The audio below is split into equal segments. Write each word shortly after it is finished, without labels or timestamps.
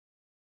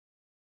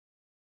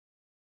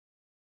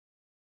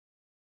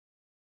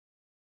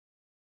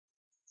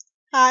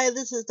Hi,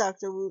 this is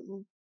Dr.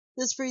 Wooten.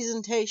 This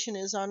presentation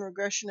is on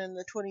regression in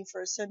the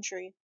 21st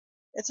century.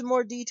 It's a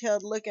more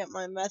detailed look at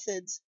my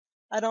methods.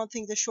 I don't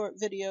think the short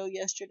video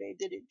yesterday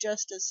did it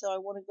justice, so I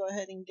want to go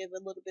ahead and give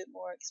a little bit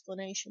more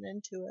explanation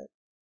into it.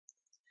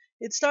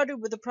 It started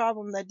with a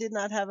problem that did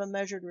not have a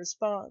measured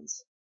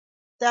response.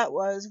 That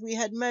was, we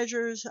had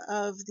measures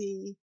of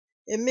the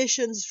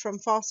emissions from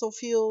fossil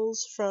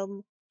fuels,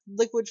 from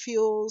liquid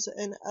fuels,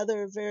 and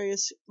other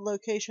various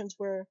locations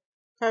where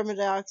carbon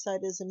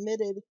dioxide is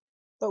emitted,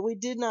 but we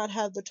did not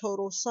have the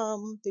total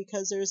sum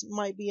because there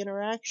might be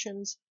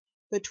interactions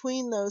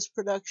between those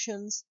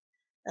productions,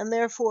 and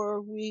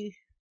therefore we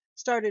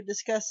started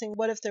discussing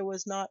what if there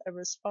was not a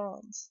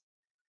response.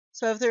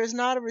 So if there is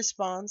not a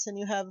response and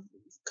you have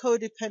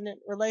codependent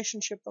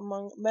relationship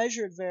among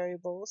measured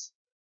variables,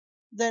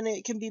 then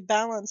it can be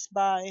balanced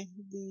by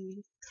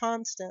the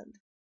constant.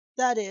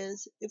 That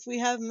is, if we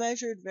have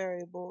measured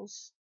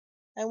variables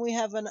and we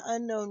have an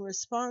unknown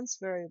response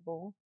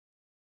variable,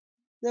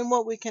 then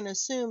what we can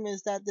assume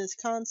is that this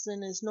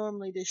constant is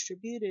normally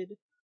distributed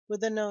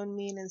with a known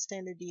mean and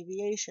standard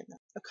deviation,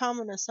 a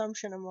common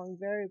assumption among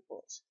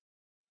variables.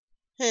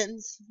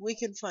 Hence, we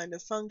can find a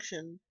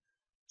function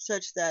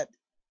such that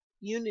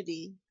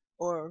unity,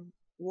 or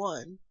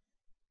 1,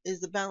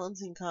 is the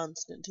balancing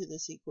constant to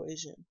this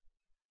equation.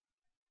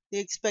 The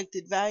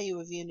expected value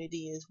of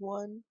unity is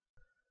 1,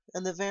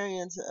 and the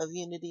variance of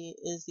unity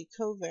is the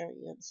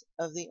covariance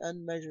of the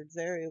unmeasured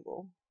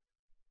variable.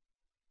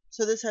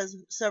 So this has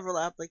several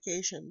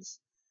applications.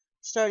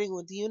 Starting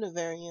with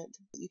univariant,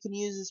 you can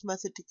use this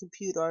method to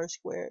compute r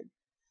squared.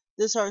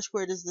 This r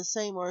squared is the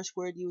same r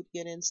squared you would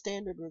get in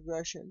standard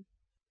regression,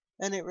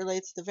 and it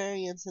relates the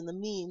variance and the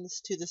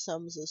means to the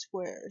sums of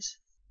squares.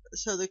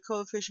 So the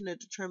coefficient of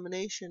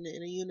determination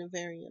in a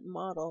univariant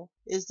model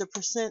is the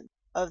percent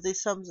of the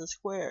sums of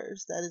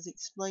squares that is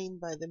explained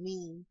by the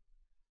mean.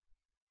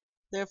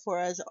 Therefore,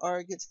 as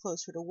r gets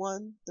closer to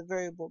 1, the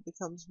variable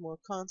becomes more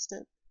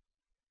constant,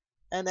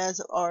 and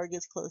as r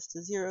gets close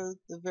to 0,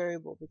 the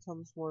variable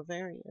becomes more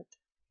variant.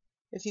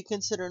 If you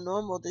consider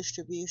normal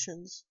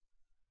distributions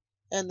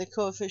and the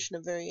coefficient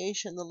of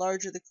variation, the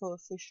larger the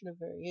coefficient of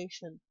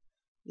variation,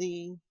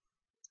 the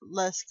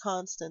less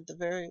constant the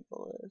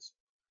variable is.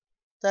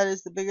 That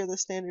is, the bigger the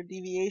standard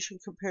deviation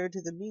compared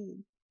to the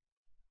mean,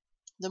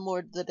 the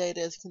more the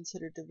data is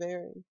considered to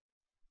vary.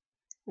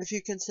 If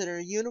you consider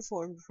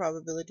uniform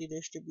probability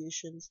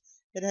distributions,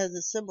 it has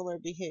a similar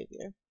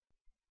behavior.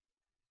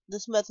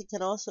 This method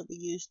can also be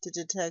used to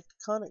detect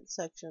conic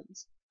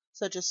sections,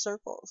 such as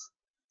circles.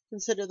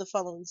 Consider the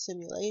following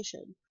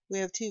simulation. We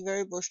have two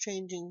variables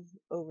changing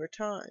over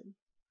time,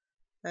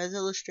 as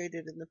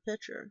illustrated in the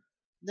picture.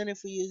 Then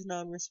if we use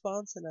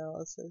non-response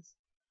analysis,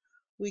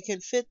 we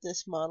can fit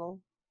this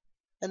model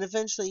and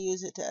eventually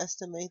use it to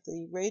estimate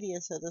the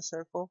radius of the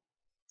circle,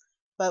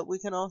 but we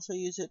can also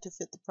use it to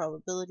fit the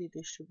probability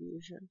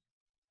distribution.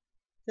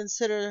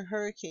 Consider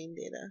hurricane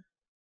data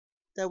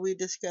that we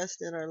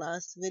discussed in our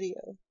last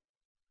video.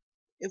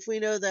 If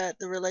we know that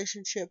the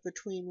relationship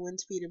between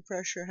wind speed and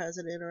pressure has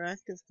an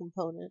interactive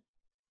component,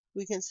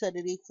 we can set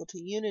it equal to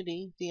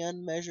unity, the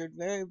unmeasured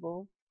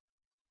variable,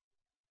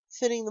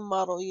 fitting the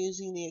model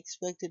using the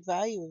expected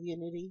value of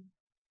unity.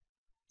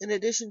 In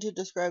addition to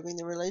describing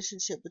the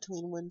relationship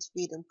between wind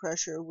speed and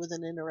pressure with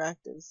an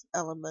interactive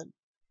element,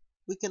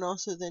 we can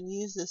also then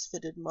use this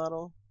fitted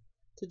model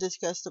to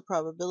discuss the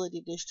probability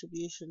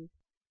distribution,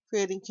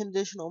 creating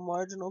conditional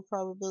marginal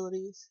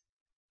probabilities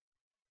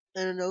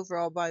and an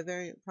overall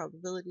bivariant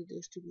probability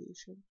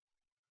distribution.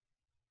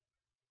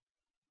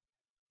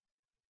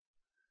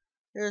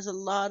 There's a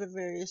lot of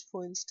various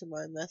points to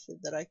my method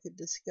that I could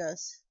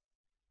discuss.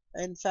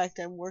 In fact,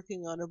 I'm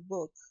working on a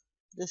book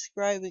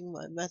describing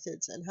my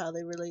methods and how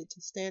they relate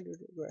to standard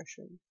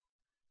regression.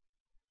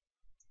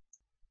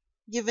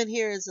 Given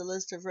here is a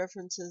list of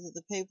references of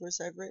the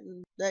papers I've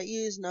written that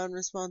use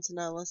non-response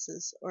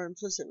analysis or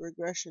implicit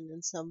regression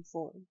in some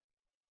form.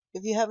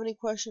 If you have any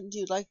questions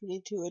you'd like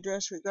me to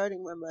address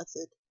regarding my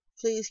method,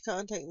 please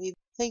contact me.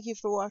 Thank you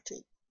for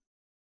watching.